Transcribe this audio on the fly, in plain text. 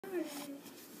Oh.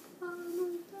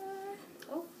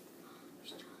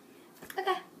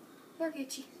 Okay. We're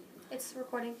Gucci. It's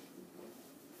recording.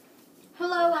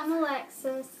 Hello, I'm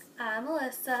Alexis. I'm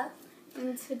Melissa.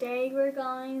 And today we're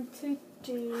going to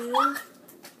do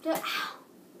Okay,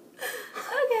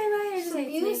 my hair just hates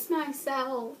me. abuse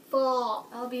myself. Full.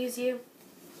 I'll abuse you.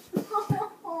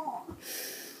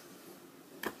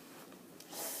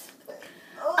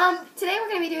 Today we're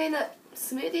going to be doing the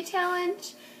smoothie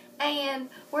challenge, and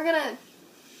we're going to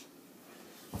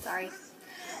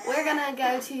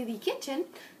go to the kitchen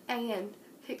and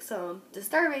pick some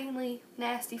disturbingly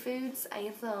nasty foods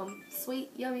and some sweet,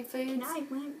 yummy foods. Can I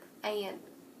win? And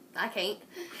I can't.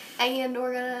 And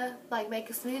we're going to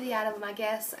make a smoothie out of them, I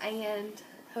guess, and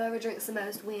whoever drinks the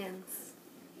most wins.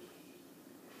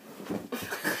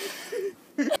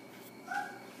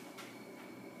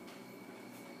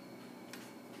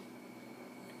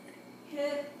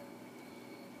 Kid,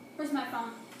 where's my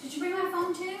phone? Did you bring my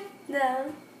phone too?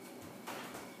 No.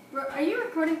 Are you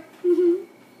recording?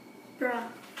 Girl.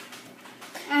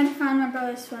 I had to find my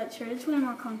brother's sweatshirt. It's way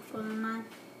more comfortable than mine.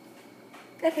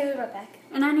 Okay, we'll be right back.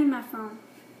 And I need my phone.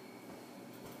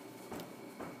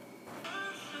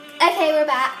 Okay, we're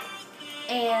back.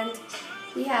 And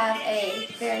we have a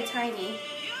very tiny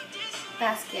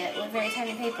basket with very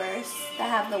tiny papers that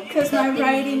have the Because my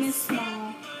writing is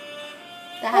small.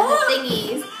 That have the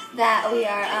thingies that we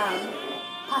are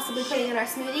possibly putting in our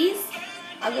smoothies.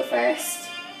 I'll go first.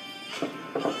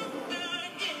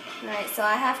 Alright, so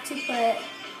I have to put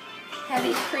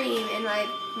heavy cream in my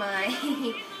my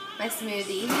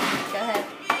smoothie. Go ahead.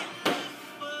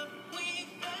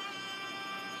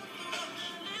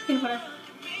 Peanut butter.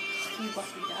 You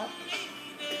bust me up.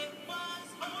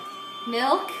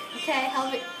 Milk. Okay,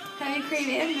 heavy cream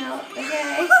and milk.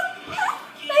 Okay.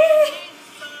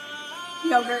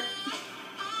 Yogurt.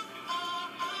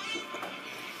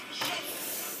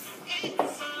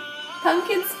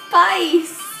 Pumpkin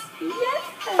spice. Yes.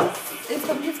 It's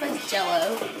pumpkin spice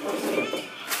Jello.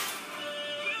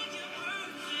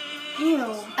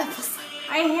 Ew. Apple cider.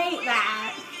 I hate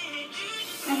that.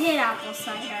 I hate apple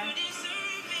cider.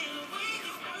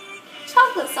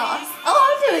 Chocolate sauce. Oh,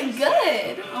 I'm doing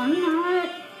good. I'm not.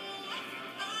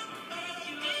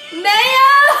 Mayo.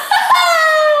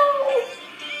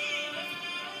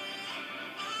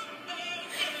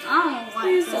 I don't like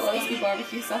Please this don't let us game. be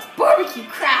barbecue sauce. Barbecue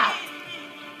crap.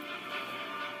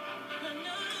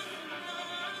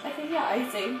 I think you got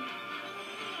icing.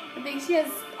 I think she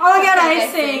has. Oh, I got okay,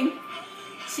 icing.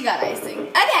 She got icing.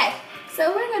 Okay,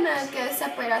 so we're gonna go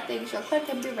separate our things real quick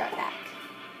and be right back.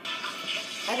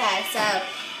 Okay, so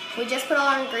we just put all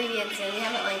our ingredients in. We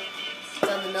haven't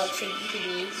done the milkshake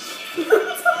thingy.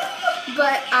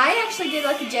 But I actually did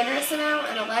a generous amount,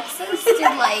 and Alexis did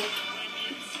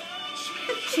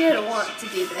she didn't want to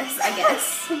do this, I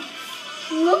guess.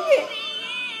 Look at.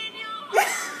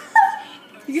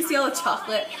 You can see all the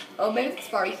chocolate. Oh, maybe it's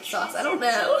barbecue sauce. I don't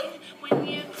know.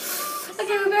 Okay,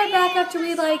 we'll be right back after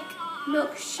we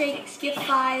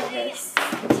milkshake-ify this.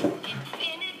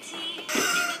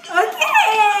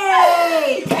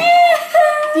 Okay!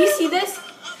 Do you see this?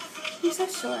 You're so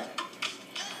short.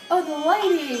 Oh, the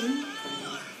lighting.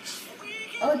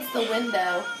 Oh, it's the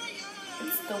window.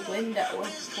 It's the window.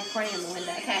 We're recording in the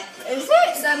window. Okay. Is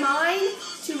it? So mine,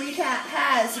 to recap,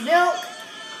 has milk,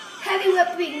 heavy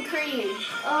whipping cream,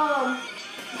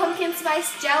 pumpkin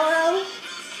spice Jello,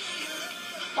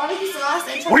 barbecue sauce,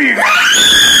 and chocolate.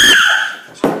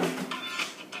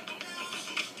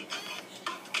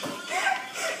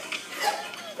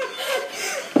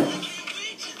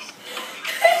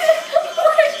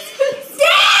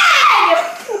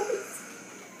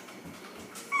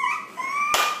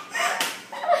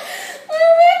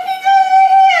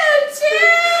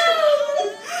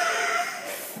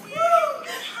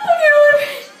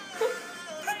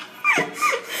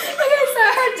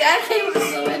 Dad came up to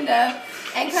the window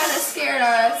and kind of scared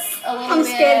us a little bit. I'm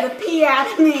scared the pee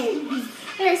out of me.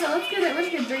 Okay, so let's get it. We're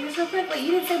just going to drink this real quick. Wait,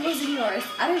 you didn't say what was in yours.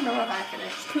 I didn't know if I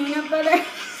finished. Peanut butter.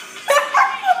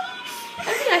 I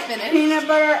think I finished. Peanut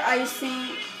butter,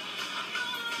 icing.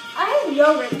 I have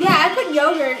yogurt. Yeah, I put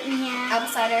yogurt in here. Apple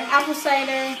cider. Apple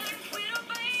cider.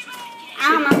 I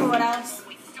don't remember what else.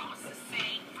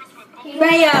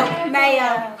 Mayo.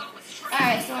 Mayo.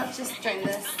 Alright, so let's just drink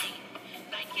this.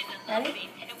 Ready?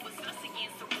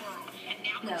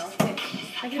 No.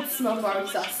 I can smell the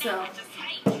barbecue sauce smell.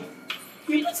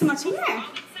 You put too much in there.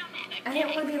 I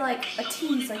didn't want to be like a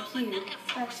tease like you.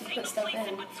 I actually put stuff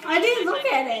in. I didn't look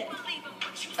at it.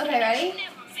 Okay, ready?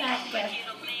 Set, go.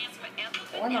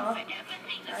 Or not.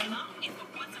 Done.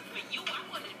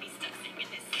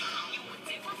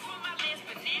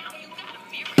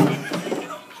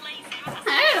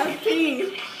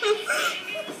 pee.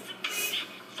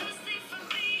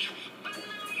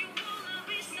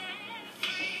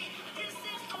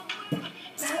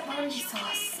 That barbecue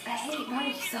sauce. I hate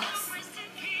barbecue sauce.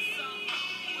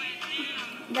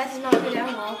 That did not go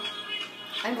down well.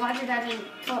 I'm glad your dad didn't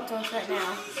come up to us right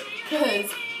now.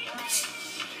 Because...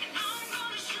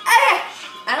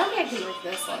 I don't think I can work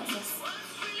this, Alexis.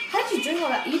 How did you drink all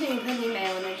that? You didn't even put any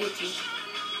mayo in there, did you?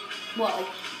 What, like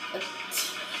an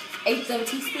eighth of a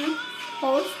teaspoon?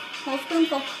 Whole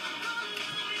spoonful.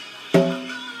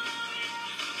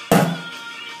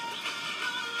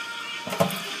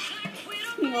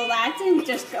 Well, that didn't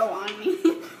just go on me.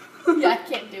 Yeah, I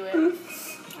can't do it.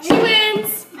 She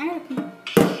wins! I gotta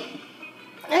pee.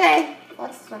 Okay,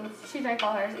 what's this one? She drank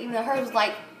all hers, even though hers was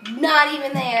like not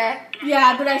even there.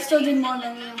 Yeah, but I still did more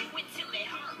than you.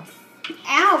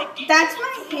 Ow, that's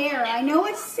my hair. I know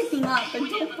it's sticking up, but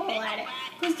don't pull at it.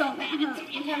 Please don't.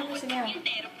 You gotta push it down.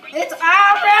 It's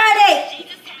already!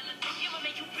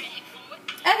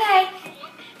 Okay.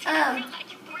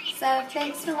 So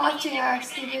thanks for watching our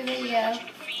stupid video.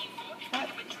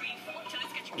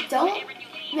 Don't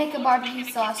make a barbecue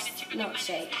sauce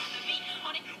milkshake.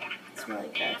 It's really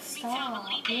gross. Stop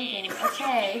moving.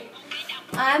 Okay.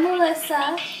 I'm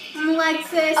Melissa. I'm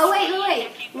Alexis. Oh,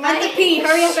 wait. Let the pee.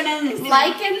 Hurry up and end this.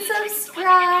 Like and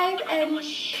subscribe and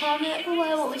comment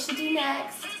below what we should do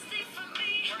next.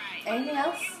 Anything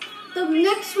else? The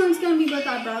next one's going to be with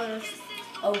our brothers.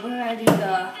 Oh, we're going to do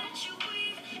the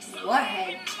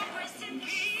Warhead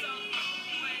Challenge.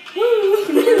 Woo!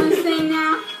 Can you do this thing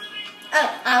now?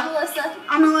 Oh, I'm Melissa.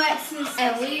 I'm Alexis.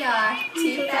 And we are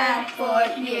Too Bad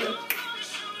For You.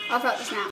 I'll throw this now.